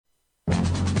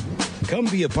Come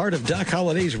be a part of Doc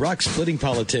Holliday's Rock Splitting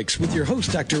Politics with your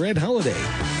host, Dr. Ed Holliday.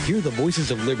 Hear the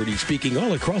voices of liberty speaking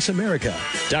all across America.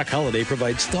 Doc Holliday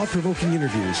provides thought-provoking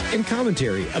interviews and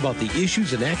commentary about the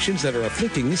issues and actions that are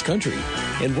afflicting this country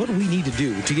and what we need to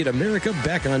do to get America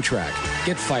back on track.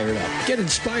 Get fired up, get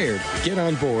inspired, get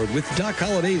on board with Doc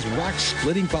Holliday's Rock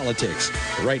Splitting Politics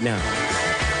right now.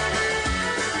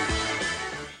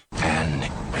 And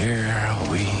here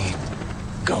we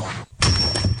go.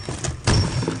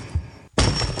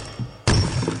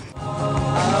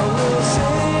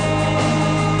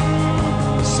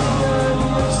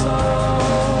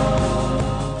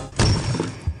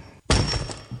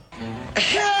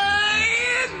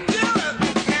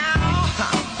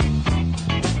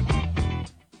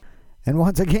 And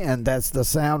once again, that's the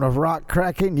sound of rock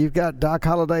cracking. You've got Doc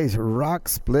Holliday's Rock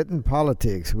Splitting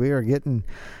Politics. We are getting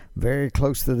very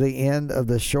close to the end of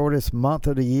the shortest month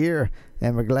of the year,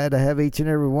 and we're glad to have each and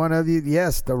every one of you.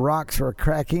 Yes, the rocks are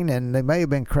cracking, and they may have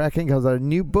been cracking because there's a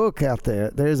new book out there.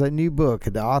 There's a new book.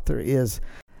 The author is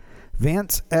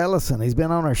Vince Ellison. He's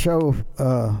been on our show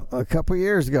a couple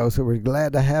years ago, so we're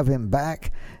glad to have him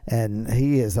back. And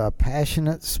he is a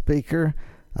passionate speaker,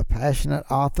 a passionate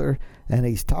author, and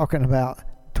he's talking about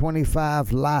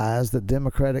 25 lies the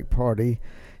Democratic Party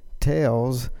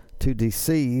tells to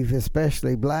deceive,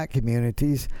 especially black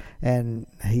communities. And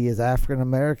he is African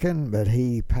American, but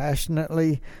he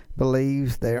passionately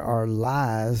believes there are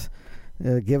lies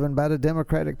given by the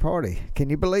Democratic Party. Can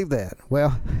you believe that?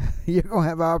 Well, you're going to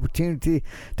have an opportunity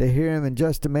to hear him in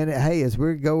just a minute. Hey, as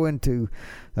we're going to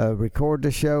record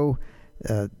the show,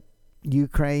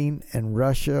 Ukraine and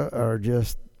Russia are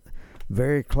just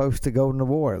very close to going to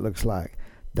war, it looks like.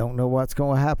 Don't know what's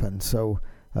going to happen. So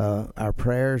our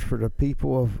prayers for the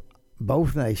people of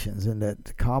both nations, and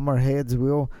that calmer heads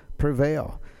will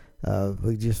prevail.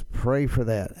 We just pray for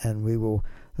that, and we will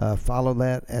follow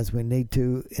that as we need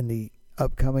to in the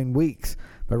upcoming weeks.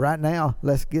 But right now,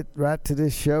 let's get right to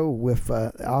this show with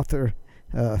author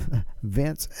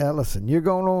Vince Ellison. You're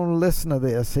going to listen to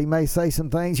this. He may say some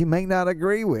things you may not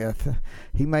agree with.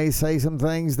 He may say some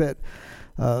things that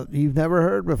you've never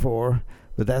heard before,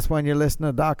 but that's when you're listening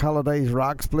to Doc Holliday's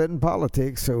Rock Splitting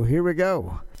Politics. So here we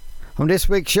go. On this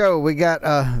week's show, we got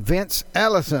Vince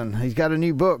Ellison. He's got a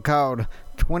new book called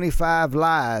 25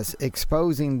 Lies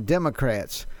Exposing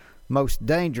Democrats' Most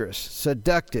Dangerous,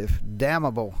 Seductive,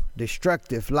 Damnable,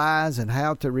 Destructive Lies and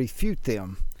How to Refute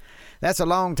Them. That's a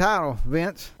long title,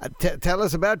 Vince. Tell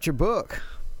us about your book.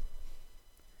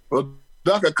 Well,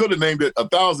 Doc, I could have named it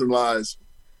 1,000 Lies,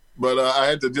 but I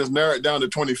had to just narrow it down to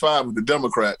 25 with the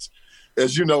Democrats.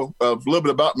 As you know, a little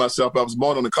bit about myself, I was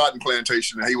born on a cotton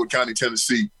plantation in Haywood County,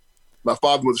 Tennessee. My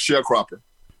father was a sharecropper.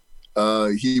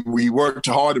 He worked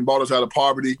hard and brought us out of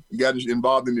poverty. He got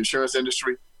involved in the insurance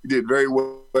industry. He did very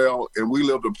well, and we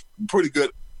lived a pretty good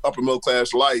upper middle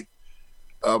class life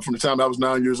from the time I was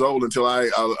 9 years old until I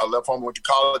left home and went to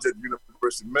college at the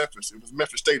University of Memphis. It was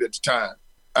Memphis State at the time.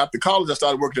 After college, I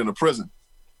started working in a prison.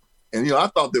 And, I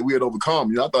thought that we had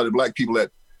overcome. I thought that black people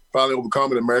had finally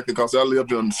overcome in America because I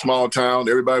lived in a small town.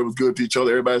 Everybody was good to each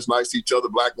other. Everybody was nice to each other.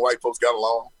 Black and white folks got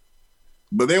along.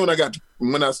 But then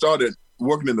when I started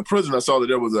working in the prison, I saw that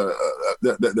there was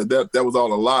that was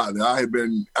all a lie. That I'd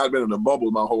been in a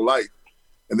bubble my whole life,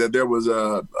 and that there was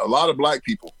a lot of black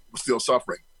people were still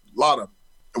suffering. A lot of them.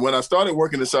 And when I started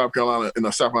working in South Carolina, in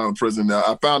a South Carolina prison,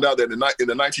 I found out that in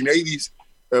the 1980s,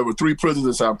 there were 3 prisons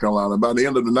in South Carolina. By the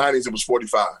end of the 90s, it was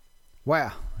 45.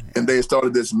 Wow. And they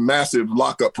started this massive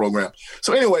lockup program.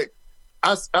 So anyway,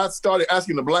 I started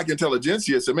asking the black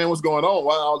intelligentsia, I said, man, what's going on?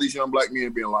 Why are all these young black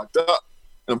men being locked up?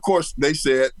 And of course, they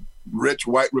said rich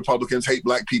white Republicans hate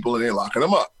black people and they're locking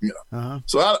them up. Uh-huh.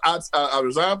 So I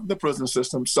resigned from the prison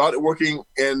system, started working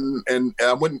and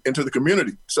I went into the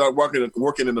community, started working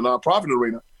in the nonprofit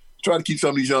arena, trying to keep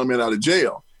some of these young men out of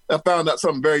jail. I found out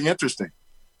something very interesting.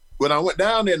 When I went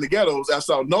down there in the ghettos, I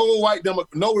saw no white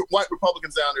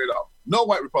Republicans down there at all. No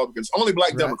white Republicans, only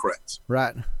black Democrats.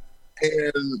 Right.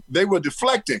 And they were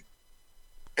deflecting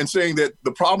and saying that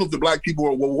the problems of black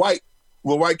people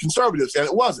were white conservatives, and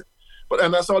it wasn't.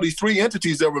 And I saw these 3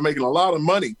 entities that were making a lot of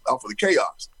money off of the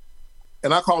chaos.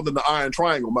 And I called them the Iron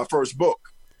Triangle, my first book.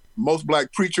 Most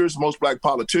black preachers, most black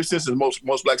politicians, and most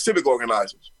black civic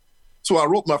organizers. So I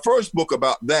wrote my first book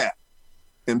about that.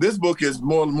 And this book is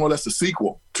more or less a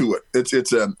sequel to it.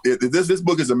 This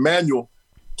book is a manual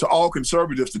to all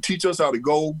conservatives to teach us how to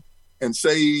go and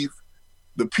save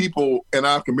the people in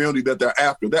our community that they're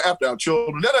after. They're after our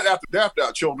children. They're after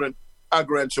our children, our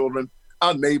grandchildren,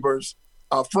 our neighbors,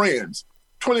 our friends.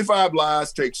 25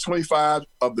 Lies takes 25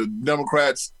 of the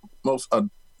Democrats'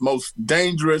 most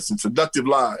dangerous and seductive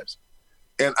lies.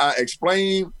 And I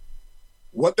explain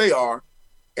what they are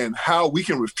and how we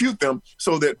can refute them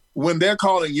so that when they're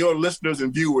calling your listeners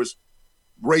and viewers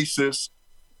racist,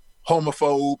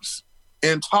 homophobes,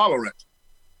 intolerant,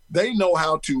 they know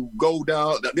how to go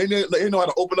down. They know how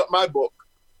to open up my book,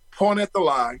 point at the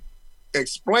lie,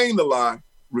 explain the lie,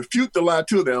 refute the lie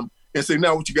to them, and say,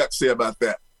 now what you got to say about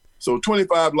that? So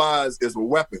 25 Lies is a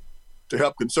weapon to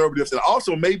help conservatives and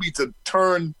also maybe to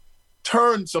turn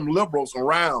some liberals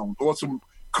around, or some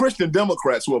Christian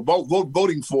Democrats who are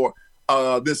voting for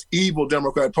this evil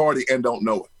Democrat Party and don't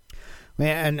know it.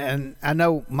 Man, and I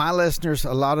know my listeners,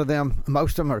 a lot of them,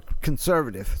 most of them are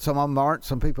conservative. Some of them aren't.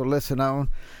 Some people listen on.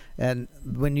 And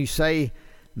when you say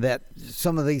that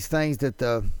some of these things that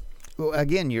the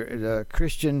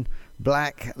Christian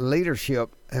black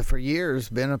leadership have for years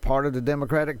been a part of the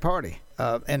Democratic Party.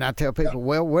 And I tell people,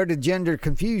 well, where did gender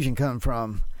confusion come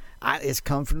from? It's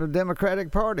come from the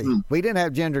Democratic Party. We didn't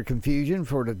have gender confusion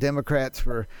for the Democrats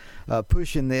for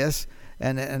pushing this.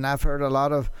 And I've heard a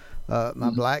lot of my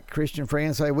black Christian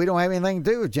friends say, we don't have anything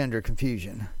to do with gender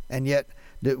confusion. And yet,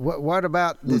 what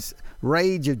about this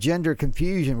rage of gender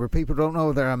confusion where people don't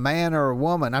know if they're a man or a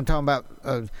woman? I'm talking about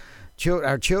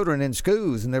our children in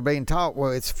schools, and they're being taught,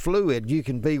 well, it's fluid. You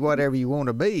can be whatever you want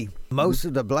to be. Most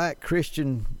of the black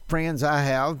Christian friends I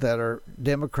have that are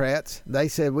Democrats, they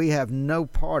said we have no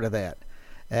part of that.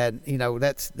 And,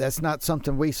 that's not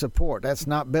something we support. That's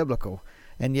not biblical.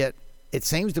 And yet it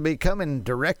seems to be coming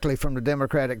directly from the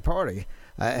Democratic Party.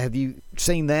 Have you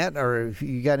seen that, or have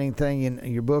you got anything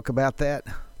in your book about that?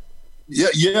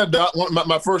 Yeah, Doc.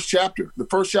 My first chapter, the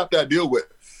first chapter I deal with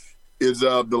is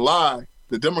the lie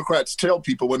the Democrats tell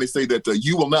people when they say that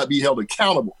you will not be held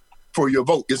accountable for your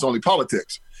vote. It's only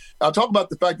politics. I'll talk about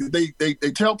the fact that they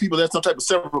tell people there's some type of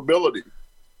severability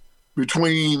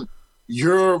between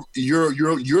your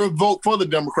vote for the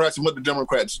Democrats and what the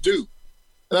Democrats do.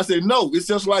 And I say, no, it's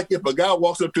just like if a guy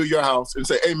walks up to your house and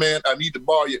say, hey man, I need to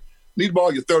borrow your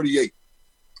 38.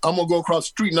 I'm gonna go across the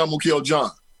street and I'm gonna kill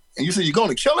John. And you say, you're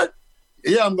gonna kill it?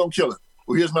 Yeah, I'm gonna kill it.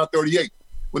 Well, here's my 38.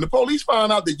 When the police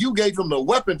find out that you gave him the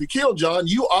weapon to kill John,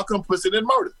 you are complicit in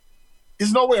murder.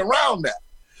 There's no way around that.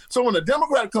 So when a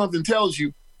Democrat comes and tells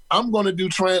you, I'm going to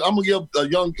give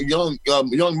young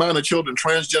minor children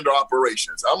transgender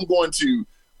operations. I'm going to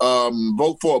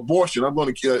vote for abortion. I'm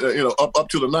going to, up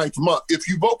to the 9th month. If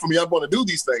you vote for me, I'm going to do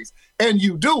these things. And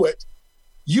you do it,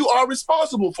 you are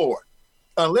responsible for it.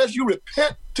 Unless you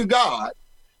repent to God,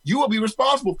 you will be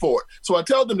responsible for it. So I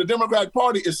tell them the Democratic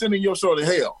Party is sending your soul to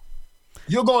hell.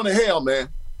 You're going to hell, man,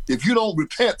 if you don't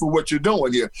repent for what you're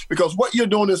doing here. Because what you're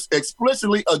doing is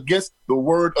explicitly against the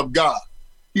word of God.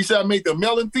 He said, I made them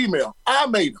male and female. I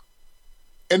made them.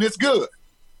 And it's good.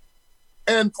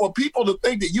 And for people to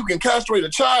think that you can castrate a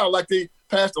child, like they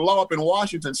passed a law up in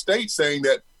Washington State saying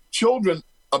that children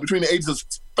between the ages of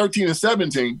 13 and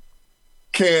 17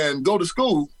 can go to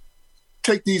school,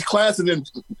 take these classes in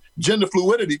gender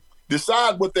fluidity,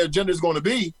 decide what their gender is going to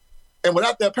be, and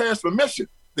without their parents' permission,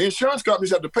 the insurance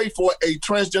companies have to pay for a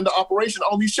transgender operation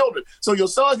on these children. So your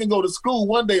son can go to school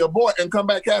one day, abort, and come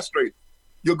back castrated.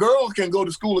 Your girl can go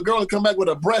to school, a girl, and come back with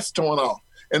her breast torn off.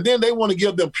 And then they want to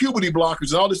give them puberty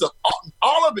blockers and all this stuff,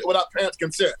 all of it without parents'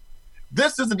 consent.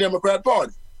 This is the Democrat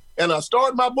Party. And I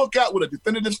started my book out with a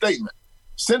definitive statement.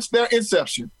 Since their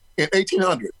inception in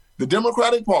 1800, the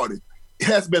Democratic Party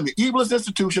has been the evilest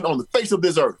institution on the face of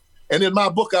this earth. And in my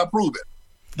book, I prove it.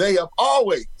 They have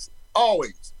always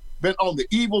been on the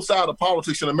evil side of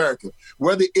politics in America,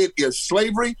 whether it is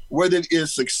slavery, whether it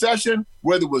is succession,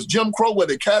 whether it was Jim Crow, where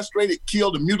they castrated,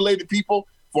 killed, and mutilated people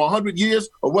for 100 years,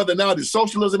 or whether now it is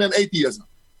socialism and atheism.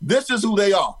 This is who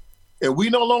they are. And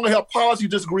we no longer have policy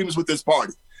disagreements with this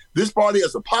party. This party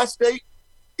is apostate.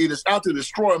 It is out to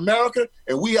destroy America,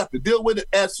 and we have to deal with it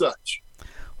as such.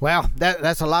 Well,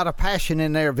 that's a lot of passion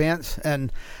in there, Vince.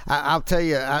 And I'll tell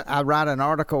you, I write an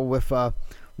article with a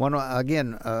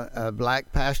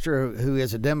black pastor who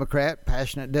is a Democrat,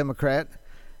 passionate Democrat.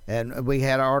 And we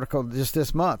had an article just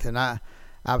this month. And I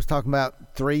was talking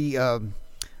about 3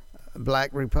 black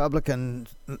Republican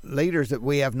leaders that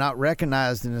we have not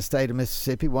recognized in the state of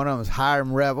Mississippi. One of them was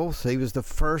Hiram Revels. He was the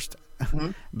first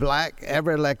black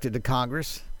ever elected to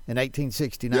Congress in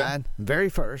 1869, very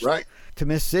first. Right. To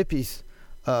Mississippi's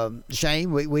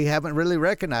shame, we haven't really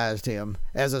recognized him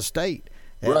as a state.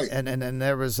 Right. And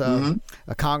there was a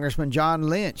Congressman, John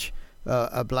Lynch,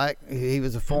 a black. He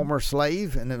was a former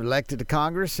slave and elected to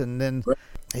Congress, and then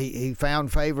he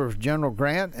found favor of General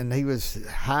Grant, and he was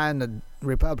high in the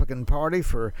Republican Party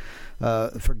for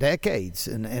decades,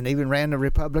 and even ran the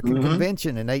Republican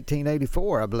convention in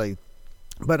 1884, I believe.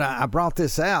 But I brought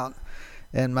this out,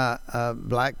 and my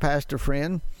black pastor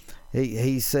friend,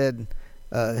 he said,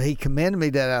 he commended me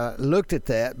that I looked at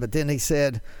that, but then he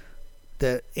said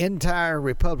the entire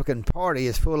Republican Party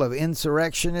is full of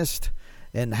insurrectionists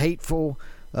and hateful.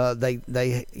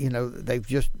 They've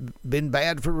just been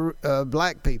bad for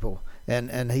black people,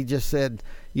 and he just said,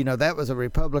 that was a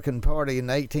Republican Party in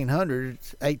the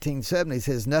 1800s, 1870s,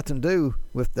 has nothing to do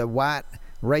with the white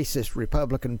racist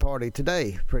Republican Party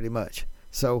today, pretty much.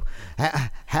 So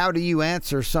how do you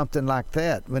answer something like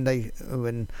that when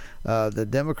the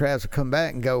Democrats come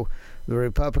back and go, the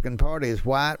Republican Party is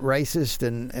white, racist,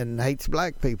 and hates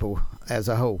black people as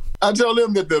a whole? I tell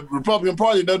them that the Republican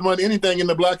Party doesn't run anything in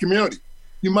the black community.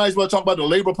 You might as well talk about the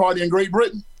Labor Party in Great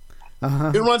Britain.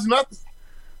 It runs nothing.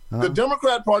 The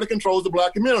Democrat Party controls the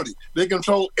black community. They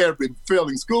control every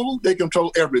failing school. They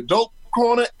control every dope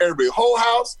corner, every whole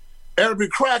house, every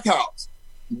crack house.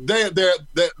 They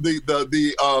control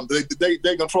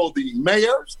the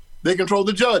mayors. They control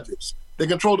the judges. They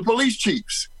control the police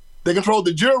chiefs. They control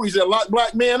the juries that lock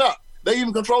black men up. They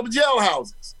even control the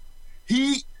jailhouses.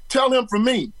 Tell him from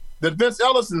me that Vince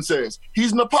Ellison says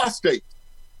he's an apostate,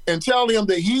 and tell him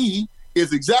that he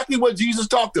is exactly what Jesus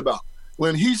talked about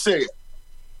when he said,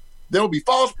 there will be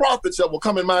false prophets that will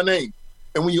come in my name.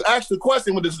 And when you ask the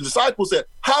question, when the disciples said,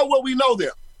 how will we know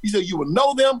them? He said, you will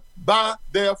know them by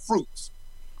their fruits.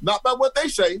 Not by what they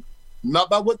say, not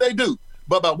by what they do,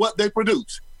 but by what they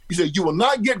produce. He said, you will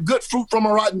not get good fruit from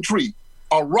a rotten tree,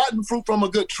 or rotten fruit from a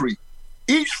good tree.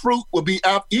 Each fruit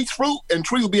and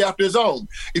tree will be after his own.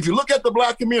 If you look at the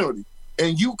black community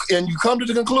and you come to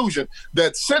the conclusion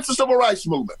that since the Civil Rights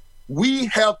Movement, we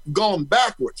have gone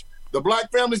backwards. The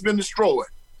black family's been destroyed.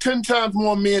 10 times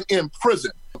more men in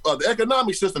prison. The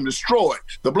economic system destroyed.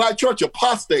 The black church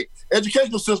apostate.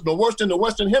 Educational system the worst in the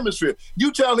Western Hemisphere.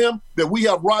 You tell him that we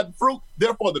have rotten fruit,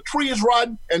 therefore the tree is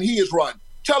rotten and he is rotten.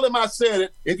 Tell him I said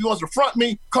it. If he wants to front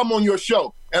me, come on your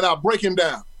show and I'll break him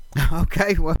down.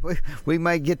 Okay, well, we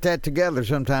may get that together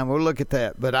sometime. We'll look at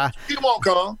that. But he won't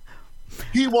come.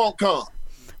 He won't come.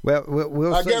 Well,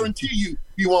 we'll I see. guarantee you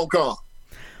he won't come.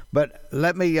 But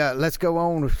let's go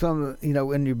on with some,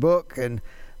 in your book, and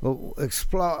we'll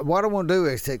explore. What I want to do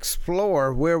is to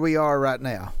explore where we are right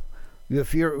now.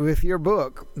 With your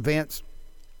book, Vince,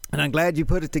 and I'm glad you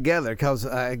put it together, because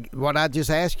what I just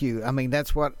asked you,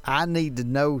 that's what I need to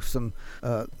know, some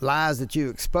lies that you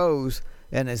expose,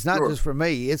 and it's not just for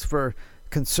me, it's for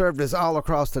conservatives all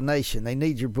across the nation. They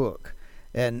need your book,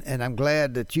 and I'm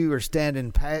glad that you are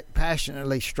standing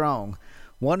passionately strong.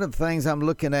 One of the things I'm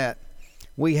looking at,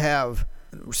 we have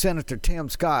Senator Tim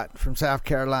Scott from South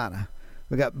Carolina.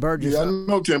 We got Burgess. Yeah, I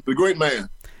know Tim, the great man.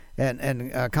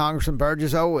 And Congressman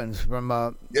Burgess Owens from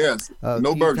Utah,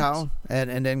 Burgess.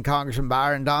 And then Congressman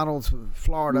Byron Donalds,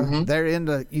 Florida. Mm-hmm. They're in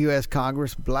the U.S.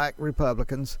 Congress, black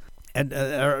Republicans. And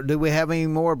do we have any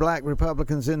more black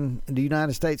Republicans in the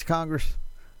United States Congress?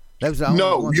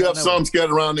 No, you have some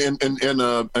scattered around in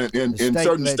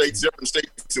certain states, different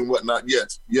states and whatnot.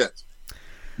 Yes.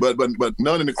 But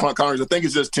none in the Congress. I think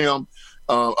it's just Tim,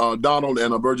 Donald,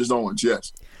 and Burgess Owens.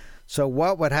 Yes. So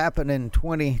what would happen in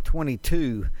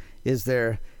 2022? Is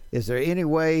there any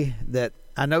way that,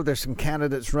 I know there's some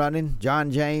candidates running. John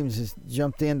James has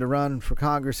jumped in to run for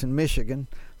Congress in Michigan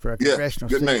for a congressional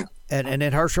seat. Man. And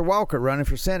then Herschel Walker running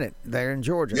for Senate there in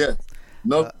Georgia.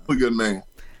 Yeah, good man.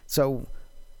 So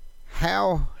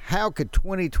how could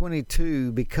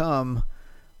 2022 become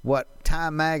what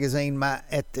Time Magazine might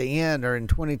at the end or in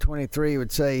 2023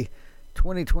 would say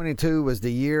 2022 was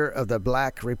the year of the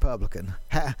black Republican?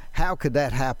 How could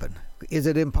that happen? Is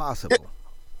it impossible?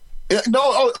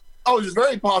 No, it's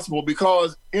very possible,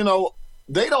 because, they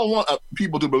don't want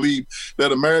people to believe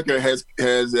that America has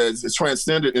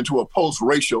transcended into a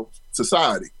post-racial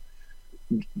society.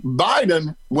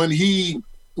 Biden, when he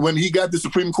got the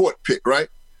Supreme Court pick, right?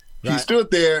 He stood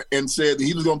there and said that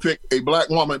he was going to pick a black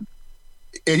woman,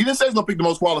 and he didn't say he's going to pick the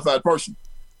most qualified person.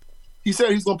 He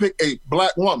said he's going to pick a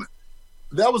black woman.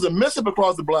 That was a missive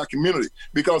across the black community,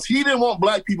 because he didn't want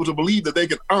black people to believe that they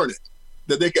could earn it,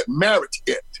 that they could merit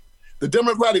it. The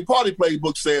Democratic Party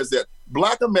playbook says that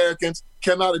black Americans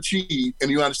cannot achieve in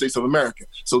the United States of America.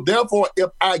 So therefore,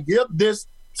 if I give this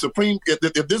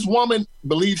if this woman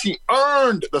believes she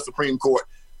earned the Supreme Court,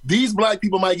 these black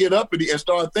people might get uppity and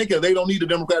start thinking they don't need the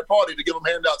Democratic Party to give them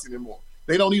handouts anymore.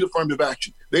 They don't need affirmative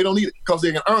action. They don't need it because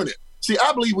they can earn it. See,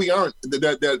 I believe we earned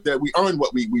that we earned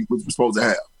what we were supposed to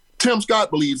have. Tim Scott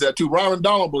believes that too. Byron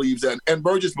Donald believes that, and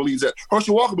Burgess believes that.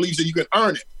 Herschel Walker believes that you can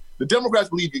earn it. The Democrats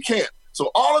believe you can't. So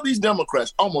all of these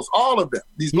Democrats, almost all of them,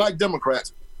 these black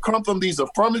Democrats, come from these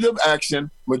affirmative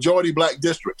action majority black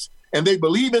districts. And they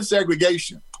believe in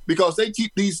segregation because they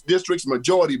keep these districts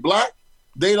majority black.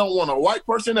 They don't want a white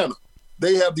person in them.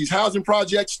 They have these housing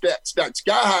projects stacked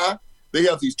sky high. They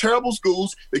have these terrible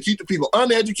schools. They keep the people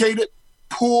uneducated,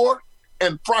 poor,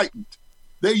 and frightened.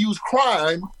 They use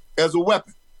crime as a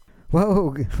weapon.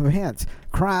 Whoa, Vince,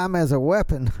 crime as a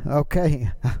weapon. Okay.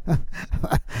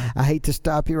 I hate to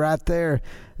stop you right there.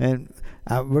 And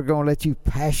we're going to let you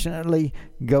passionately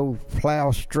go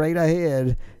plow straight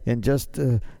ahead in just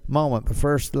a moment. But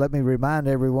first, let me remind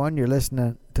everyone, you're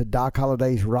listening to Doc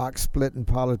Holliday's Rock Splitting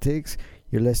Politics.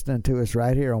 You're listening to us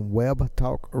right here on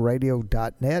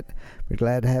webtalkradio.net. We're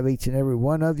glad to have each and every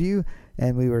one of you.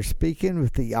 And we were speaking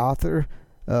with the author,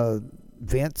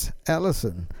 Vince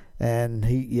Ellison. And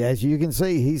he, as you can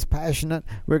see, he's passionate.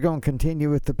 We're going to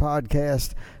continue with the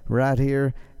podcast right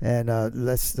here. And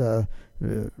let's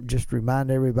just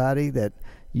remind everybody that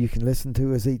you can listen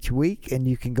to us each week, and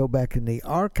you can go back in the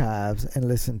archives and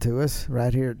listen to us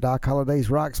right here at Doc Holliday's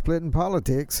Rock Splitting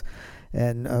Politics.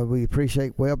 And we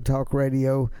appreciate Web Talk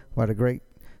Radio. What a great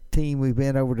team we've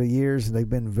been over the years, and they've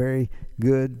been very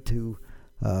good to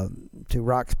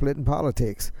Rock Splitting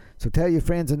Politics. So tell your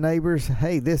friends and neighbors,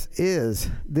 hey, this is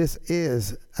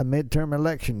a midterm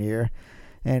election year,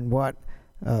 and what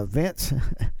Vince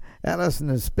Ellison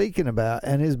is speaking about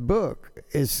and his book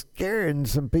is scaring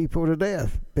some people to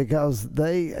death, because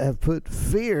they have put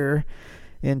fear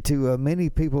into many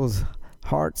people's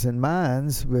hearts and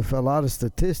minds with a lot of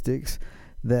statistics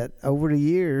that over the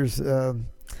years,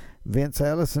 Vince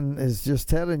Ellison is just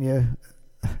telling you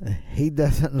he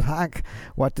doesn't like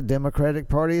what the Democratic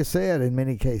Party has said in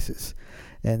many cases.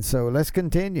 And so let's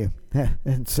continue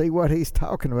and see what he's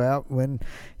talking about when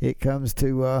it comes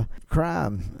to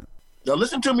crime. Now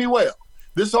listen to me well.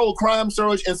 This whole crime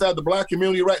surge inside the black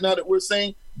community right now that we're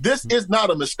seeing, this is not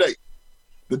a mistake.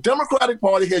 The Democratic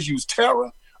Party has used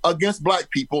terror against black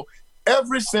people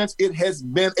ever since it has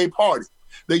been a party.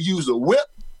 They use a whip,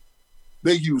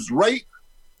 they use rape,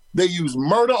 they use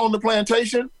murder on the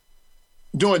plantation.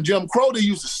 During Jim Crow, they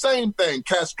used the same thing: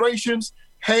 castrations,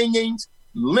 hangings,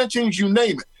 lynchings, you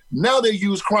name it. Now they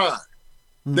use crime.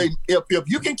 If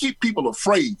you can keep people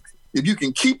afraid, if you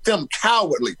can keep them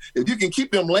cowardly, if you can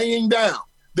keep them laying down,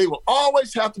 they will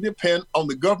always have to depend on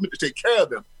the government to take care of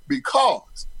them,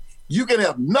 because you can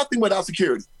have nothing without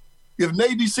security. If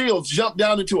Navy SEALs jump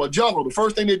down into a jungle, the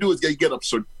first thing they do is they get a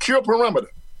secure perimeter.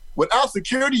 Without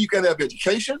security, you can't have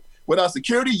education. Without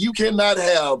security, you cannot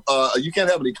have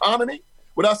an economy.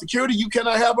 Without security, you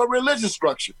cannot have a religious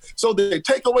structure. So they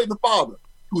take away the father,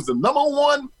 who's the number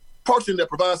one person that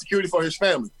provides security for his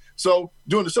family. So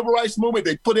during the Civil Rights Movement,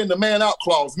 they put in the man out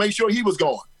clause, make sure he was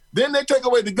gone. Then they take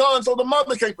away the gun so the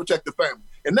mother can't protect the family.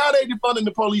 And now they're defunding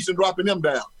the police and dropping them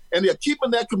down. And they're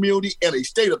keeping that community in a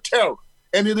state of terror.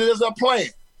 And it is a plan.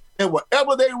 And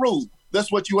whatever they rule,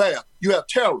 that's what you have. You have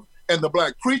terror. And the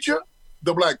black preacher,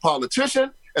 the black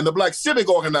politician, and the black civic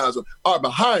organizer are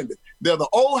behind it. They're the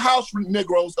old house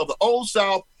Negroes of the old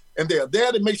South, and they're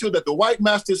there to make sure that the white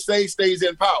master stays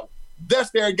in power.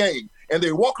 That's their game. And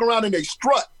they walk around and they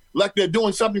strut like they're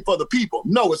doing something for the people.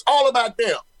 No, it's all about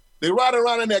them. They ride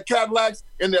around in their Cadillacs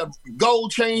and their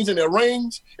gold chains and their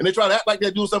rings, and they try to act like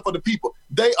they're doing something for the people.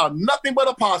 They are nothing but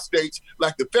apostates,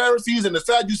 like the Pharisees and the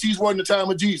Sadducees were in the time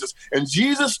of Jesus. And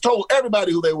Jesus told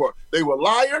everybody who they were. They were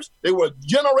liars. They were a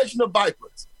generation of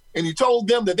vipers. And he told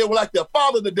them that they were like their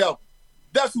father, the devil.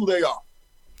 That's who they are.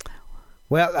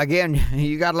 Well, again,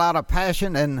 you got a lot of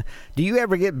passion. And do you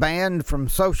ever get banned from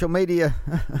social media,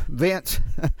 Vince?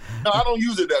 No, I don't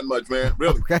use it that much, man.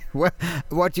 Really. Okay. Well,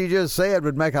 what you just said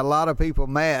would make a lot of people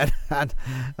mad. And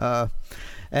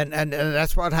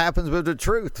that's what happens with the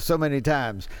truth so many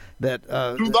times. That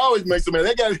truth always makes them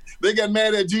mad. They got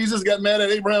mad at Jesus, got mad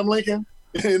at Abraham Lincoln,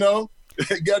 got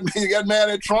mad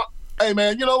at Trump. Hey,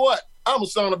 man, you know what? I'm a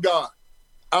son of God.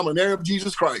 I'm an heir of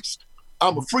Jesus Christ.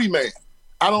 I'm a free man.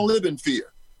 I don't live in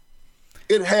fear.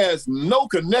 It has no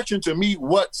connection to me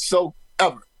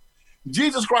whatsoever.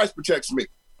 Jesus Christ protects me.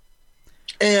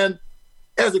 And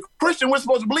as a Christian, we're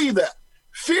supposed to believe that.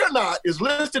 Fear not is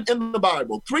listed in the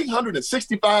Bible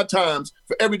 365 times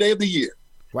for every day of the year.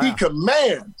 Wow. He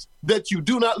commands that you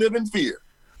do not live in fear.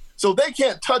 So they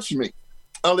can't touch me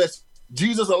unless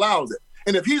Jesus allows it.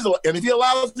 And if he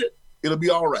allows it, it'll be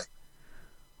all right.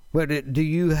 But do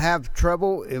you have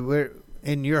trouble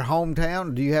in your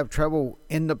hometown? Do you have trouble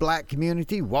in the black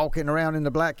community, walking around in the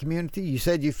black community? You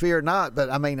said you fear not, but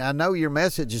I mean, I know your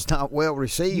message is not well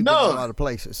received in a lot of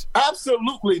places.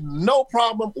 Absolutely no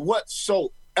problem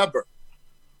whatsoever.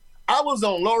 I was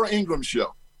on Laura Ingram's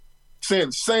show saying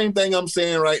the same thing I'm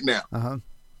saying right now. Uh-huh.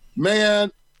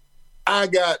 Man, I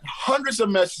got hundreds of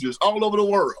messages all over the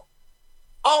world.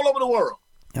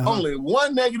 Uh-huh. Only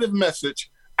one negative message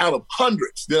out of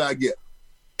hundreds that I get.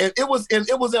 And it was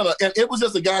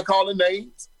just a guy calling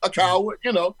names, a coward,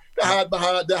 that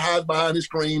hides behind his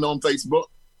screen on Facebook.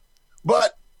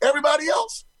 But everybody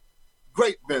else,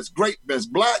 great Vince,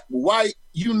 black, white,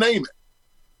 you name it.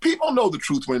 People know the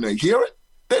truth when they hear it.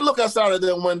 They look outside of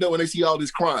their window and they see all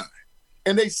this crime.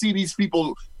 And they see these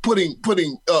people putting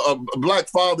black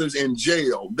fathers in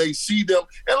jail. They see them.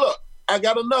 And look, I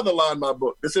got another line in my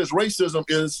book that says racism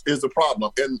is the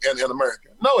problem in America.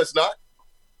 No, it's not.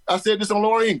 I said this on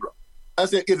Laura Ingraham. I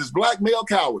said it is black male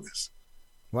cowardice.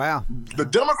 Wow. The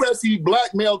Democrats see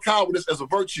black male cowardice as a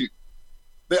virtue.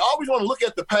 They always want to look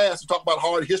at the past and talk about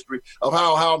hard history of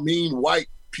how mean white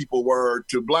people were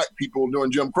to black people during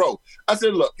Jim Crow. I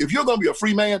said, look, if you're going to be a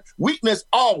free man, weakness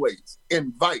always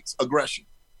invites aggression.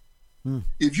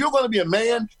 If you're going to be a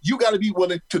man, you got to be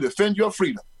willing to defend your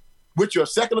freedom with your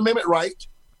Second Amendment right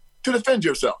to defend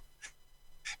yourself.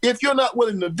 If you're not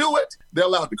willing to do it, they're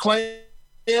allowed the Klan,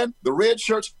 the red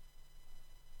shirts,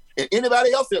 and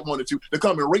anybody else that wanted to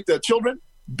come and rape their children,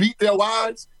 beat their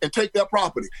wives, and take their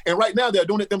property. And right now, they're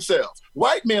doing it themselves.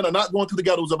 White men are not going to the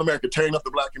ghettos of America tearing up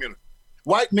the black community.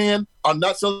 White men are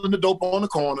not selling the dope on the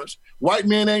corners. White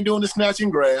men ain't doing the snatch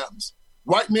and grabs.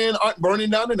 White men aren't burning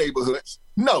down the neighborhoods.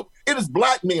 No, it is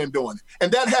black men doing it.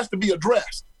 And that has to be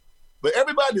addressed. But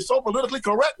everybody is so politically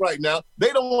correct right now, they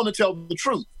don't want to tell the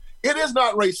truth. It is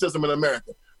not racism in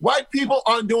America. White people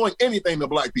aren't doing anything to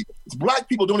black people. It's black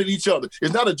people doing it to each other.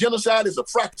 It's not a genocide, it's a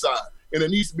fratricide, and it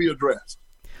needs to be addressed.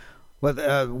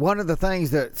 Well, one of the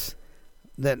things that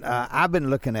I've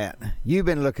been looking at, you've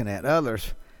been looking at,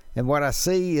 others, and what I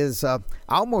see is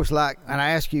almost like, and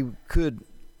I ask you, could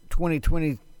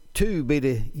 2022 be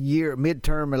the year,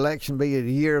 midterm election be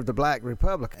the year of the Black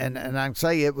Republic? And I can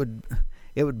say it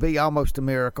would be almost a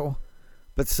miracle.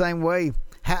 But the same way,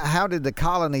 how did the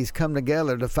colonies come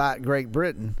together to fight Great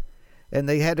Britain? And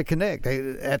they had to connect.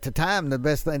 At the time, the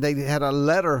best thing, they had a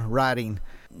letter writing.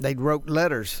 They wrote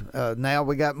letters. Now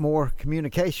we got more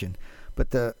communication.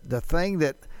 But the thing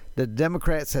that the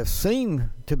Democrats have seemed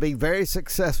to be very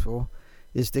successful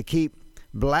is to keep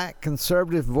black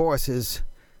conservative voices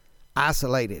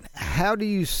isolated. How do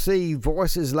you see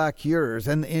voices like yours?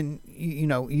 And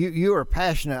you are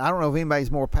passionate. I don't know if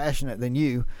anybody's more passionate than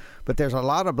you, but there's a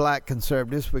lot of black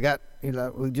conservatives. We got,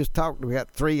 we just talked, we got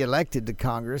 3 elected to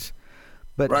Congress.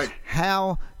 But right.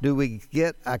 How do we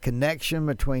get a connection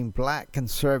between black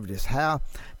conservatives? How,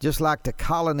 just like the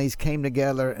colonies came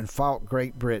together and fought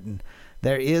Great Britain,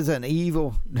 there is an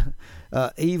evil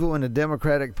in the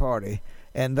Democratic Party,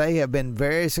 and they have been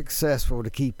very successful to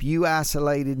keep you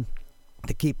isolated,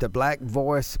 to keep the black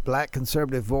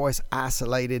conservative voice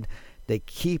isolated. They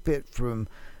keep it from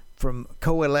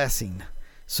coalescing.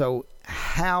 So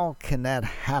how can that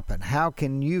happen? How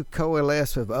can you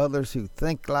coalesce with others who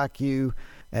think like you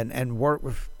and work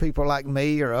with people like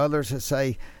me or others that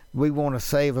say, we want to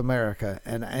save America?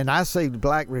 And I see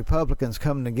black Republicans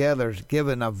coming together,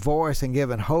 giving a voice and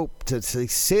giving hope to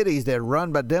cities that are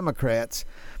run by Democrats,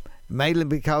 mainly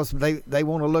because they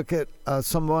want to look at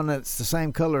someone that's the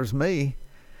same color as me,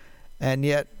 and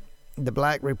yet the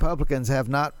black Republicans have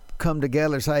not come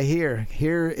together and say,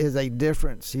 here is a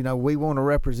difference. We want to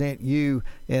represent you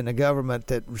in a government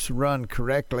that's run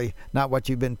correctly, not what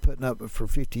you've been putting up with for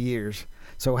 50 years.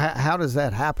 So how does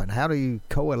that happen? How do you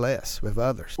coalesce with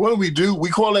others? What do?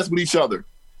 We coalesce with each other,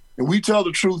 and we tell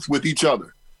the truth with each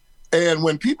other. And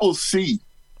when people see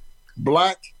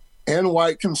black and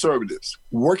white conservatives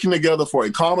working together for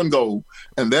a common goal,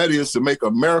 and that is to make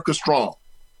America strong,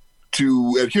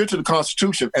 to adhere to the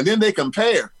Constitution, and then they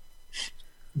compare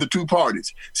the two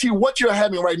parties. See, what you're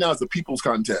having right now is the people's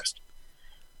contest.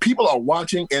 People are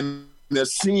watching and they're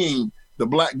seeing the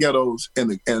black ghettos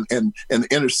and the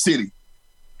inner city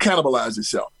cannibalize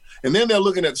itself. And then they're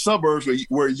looking at the suburbs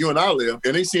where you and I live,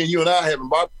 and they seeing you and I having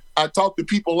barbecue. I talk to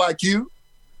people like you.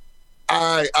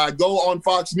 I go on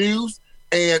Fox News,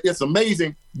 and it's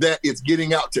amazing that it's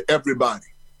getting out to everybody.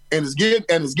 And it's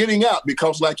getting out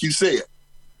because, like you said,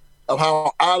 of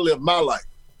how I live my life,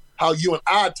 how you and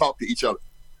I talk to each other,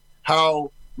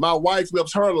 how my wife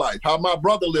lives her life, how my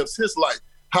brother lives his life,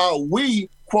 how we,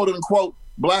 quote unquote,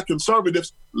 black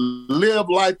conservatives live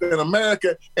life in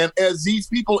America. And as these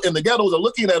people in the ghettos are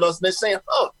looking at us and they're saying,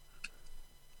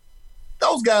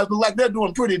 those guys look like they're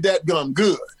doing pretty dadgum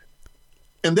good.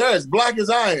 And they're as black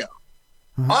as I am.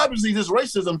 Mm-hmm. Obviously, this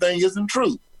racism thing isn't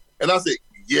true. And I say,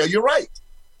 yeah, you're right.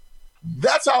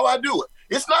 That's how I do it.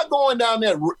 It's not going down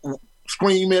there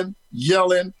screaming,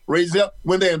 yelling, raising up.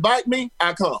 When they invite me,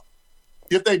 I come.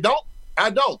 If they don't, I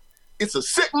don't. It's a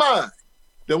sick mind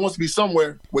that wants to be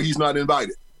somewhere where he's not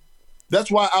invited.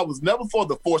 That's why I was never for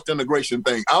the forced integration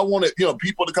thing. I wanted,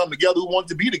 people to come together who wanted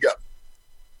to be together.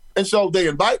 And so they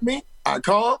invite me, I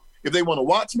come. If they want to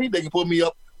watch me, they can put me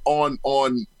up on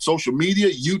social media,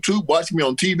 YouTube, watch me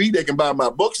on TV. They can buy my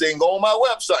books. They can go on my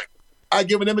website. I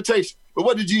give an invitation. But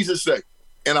what did Jesus say?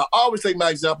 And I always take my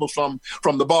examples from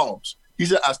the Psalms. He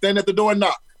said, I stand at the door and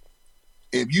knock.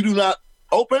 If you do not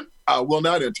open, I will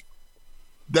not enter.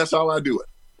 That's how I do it.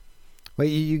 Well,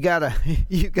 you got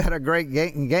a great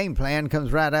game plan.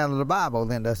 Comes right out of the Bible,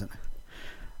 then, doesn't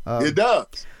it? It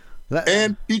does.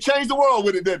 And he changed the world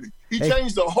with it, didn't he? He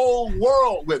changed the whole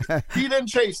world with it. He didn't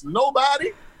chase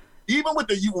nobody. Even with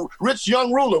the rich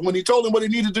young ruler, when he told him what he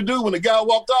needed to do, when the guy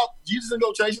walked off, Jesus didn't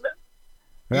go chasing it.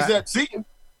 Right. He said, see him.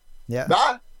 Yeah.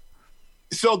 Die.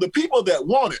 So the people that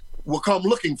want it will come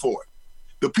looking for it.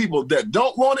 The people that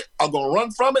don't want it are going to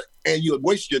run from it, and you'll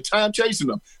waste your time chasing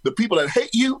them. The people that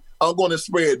hate you are going to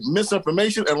spread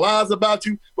misinformation and lies about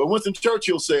you. But Winston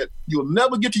Churchill said, you'll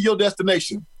never get to your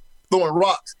destination throwing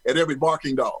rocks at every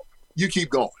barking dog. You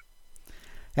keep going.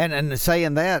 And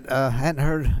saying that, I hadn't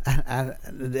heard, I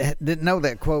didn't know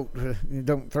that quote, you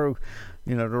don't throw,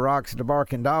 the rocks at the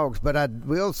barking dogs. But I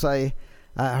will say,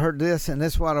 I heard this, and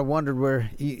this is what I wondered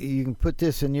where you can put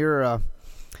this in your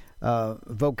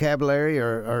vocabulary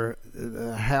or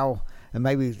how, and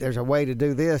maybe there's a way to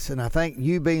do this. And I think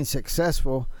you being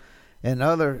successful and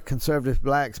other conservative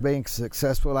blacks being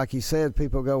successful, like you said,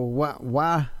 people go, well,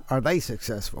 why are they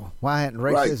successful? Why hadn't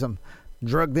racism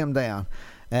drugged them down?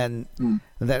 And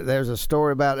there's a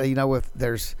story about, if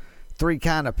there's three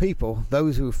kind of people,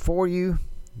 those who are for you,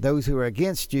 those who are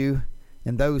against you,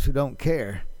 and those who don't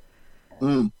care.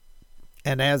 And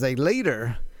as a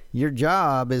leader, your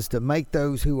job is to make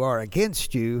those who are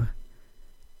against you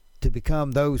to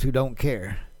become those who don't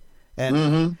care.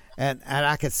 And and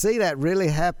I could see that really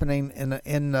happening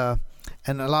in a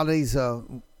lot of these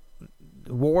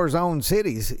war zone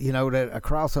cities, that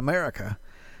across America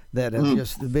that have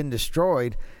just been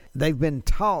destroyed. They've been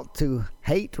taught to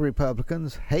hate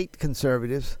Republicans, hate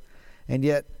conservatives, and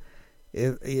yet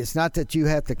it's not that you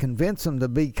have to convince them to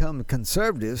become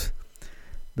conservatives,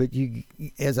 but you,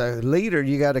 as a leader,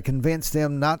 you got to convince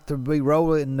them not to be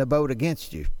rolling the boat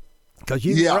against you, because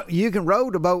you can roll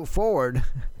the boat forward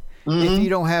if you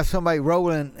don't have somebody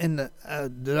rolling in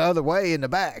the other way in the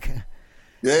back.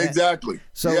 Yeah, exactly.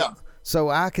 So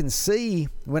I can see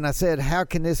when I said, how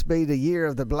can this be the year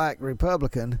of the black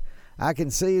Republican? I can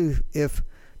see if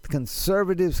the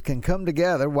conservatives can come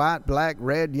together, white, black,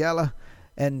 red, yellow,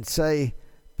 and say,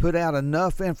 put out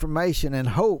enough information and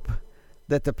hope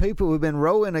that the people who've been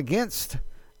rowing against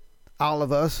all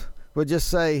of us would just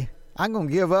say, I'm going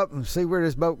to give up and see where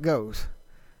this boat goes.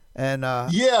 And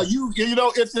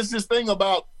it's just this thing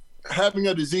about having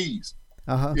a disease.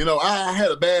 I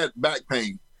had a bad back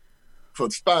pain for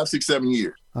 5, 6, 7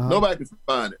 years. Nobody could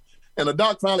find it. And a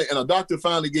doctor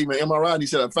finally gave me an MRI, and he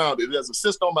said, I found it. There's a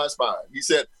cyst on my spine. He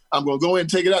said, I'm going to go in and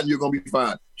take it out, and you're going to be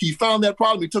fine. He found that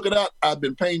problem. He took it out. I've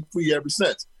been pain-free ever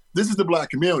since. This is the black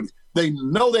community. They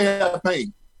know they have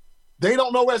pain. They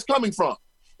don't know where it's coming from.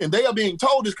 And they are being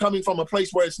told it's coming from a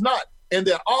place where it's not. And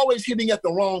they're always hitting at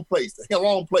the wrong place,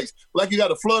 Like you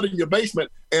got a flood in your basement,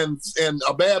 and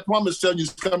a bad plumber's telling you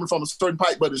it's coming from a certain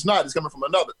pipe, but it's not. It's coming from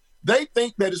another. They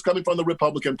think that it's coming from the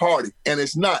Republican Party, and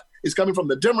it's not. It's coming from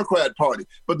the Democrat Party.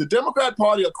 But the Democrat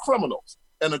Party are criminals,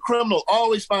 and a criminal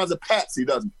always finds a patsy,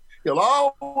 doesn't he? He'll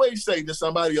always say that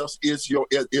somebody else is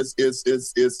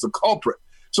the culprit.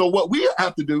 So what we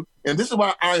have to do, and this is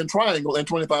why Iron Triangle and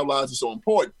 25 Lives is so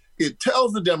important, it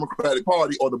tells the Democratic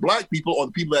Party or the black people or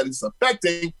the people that it's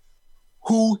affecting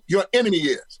who your enemy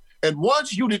is. And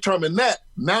once you determine that,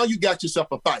 now you got yourself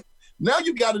a fight. Now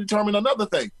you've got to determine another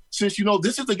thing. Since you know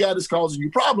this is the guy that's causing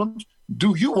you problems,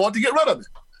 do you want to get rid of it?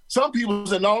 Some people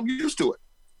say, no, I'm used to it.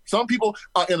 Some people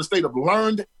are in a state of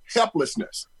learned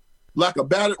helplessness, like a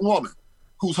battered woman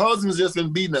whose husband's just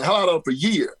been beating the hell out of her for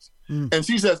years. And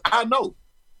she says, I know,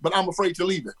 but I'm afraid to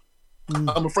leave it.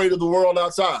 I'm afraid of the world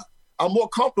outside. I'm more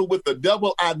comfortable with the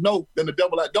devil I know than the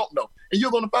devil I don't know. And you're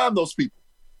going to find those people.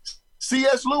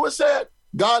 C.S. Lewis said,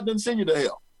 God didn't send you to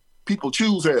hell. People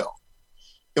choose hell.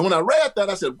 And when I read that,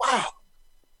 I said, wow,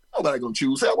 nobody going to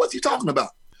choose hell. What's he talking about?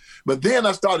 But then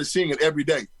I started seeing it every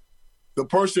day. The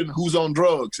person who's on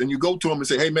drugs, and you go to them and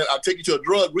say, hey, man, I'll take you to a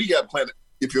drug rehab clinic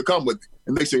if you'll come with me.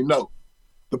 And they say no.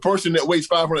 The person that weighs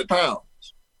 500 pounds,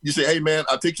 you say, hey, man,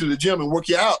 I'll take you to the gym and work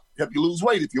you out, help you lose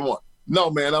weight if you want.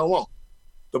 No, man, I don't want.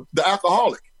 The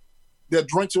alcoholic that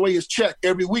drinks away his check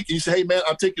every week, and you say, hey, man,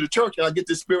 I'll take you to church and I'll get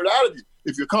this spirit out of you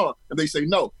if you come. And they say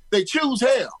no. They choose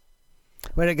hell.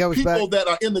 When it goes people back, that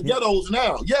are in the ghettos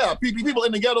now, people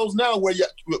in the ghettos now where you're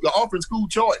offering school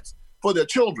choice for their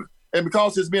children. And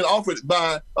because it's being offered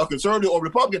by a conservative or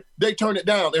Republican, they turn it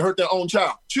down. They hurt their own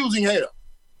child, choosing hell.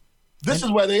 This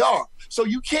is where they are. So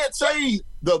you can't save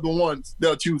the ones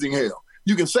that are choosing hell.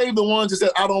 You can save the ones that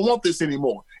said, I don't want this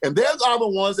anymore. And those are the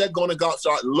ones that are going to go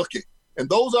start looking. And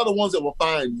those are the ones that will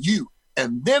find you.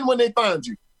 And then when they find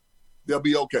you, they'll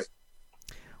be okay.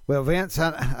 Well, Vince,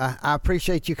 I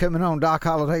appreciate you coming on Doc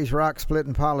Holliday's Rock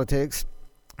Splitting Politics.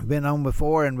 Been on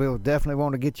before, and we'll definitely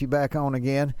want to get you back on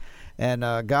again.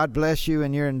 And God bless you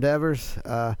in your endeavors.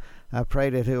 I pray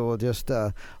that it will just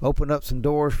open up some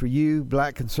doors for you,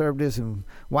 black conservatives and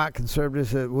white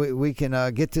conservatives, that we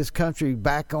can get this country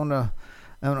back on a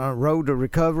road to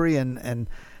recovery. And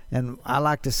I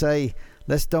like to say,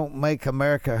 let's don't make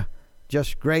America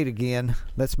just great again.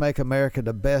 Let's make America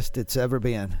the best it's ever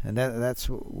been. And that's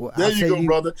what there you go,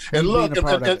 brother. And look,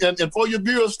 and for your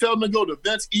viewers, tell them to go to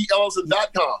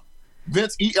VinceELlison.com.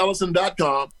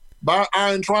 VinceELlison.com. Buy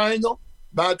Iron Triangle.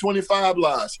 Buy 25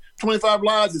 Lies. 25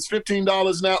 Lies is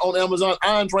 $15 now on Amazon.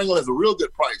 Iron Triangle has a real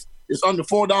good price. It's under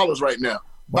 $4 right now.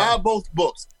 Wow. Buy both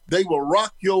books. They will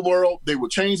rock your world. They will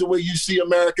change the way you see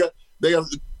America. They've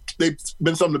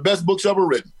been some of the best books ever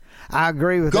written. I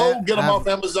agree with that. Go get them off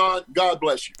Amazon. God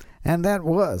bless you. And that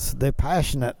was the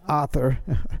passionate author,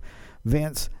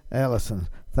 Vince Ellison.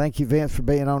 Thank you, Vince, for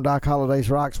being on Doc Holliday's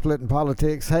Rock Splitting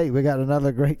Politics. Hey, we got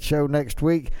another great show next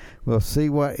week. We'll see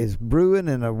what is brewing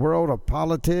in the world of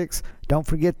politics. Don't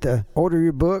forget to order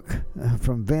your book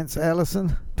from Vince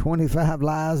Ellison, 25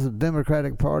 Lies of the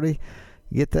Democratic Party.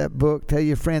 Get that book. Tell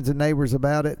your friends and neighbors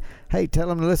about it. Hey, tell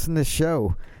them to listen to this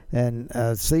show and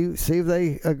see if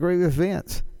they agree with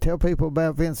Vince. Tell people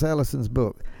about Vince Ellison's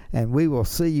book. And we will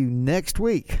see you next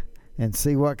week and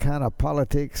see what kind of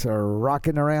politics are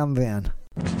rocking around then.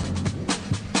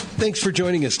 Thanks for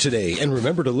joining us today, and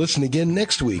remember to listen again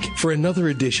next week for another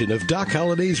edition of Doc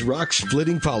Holliday's Rock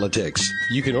Splitting Politics.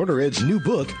 You can order Ed's new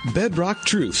book, Bedrock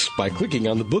Truths, by clicking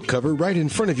on the book cover right in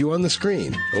front of you on the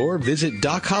screen, or visit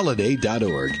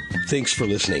DocHolliday.org. Thanks for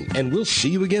listening, and we'll see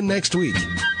you again next week.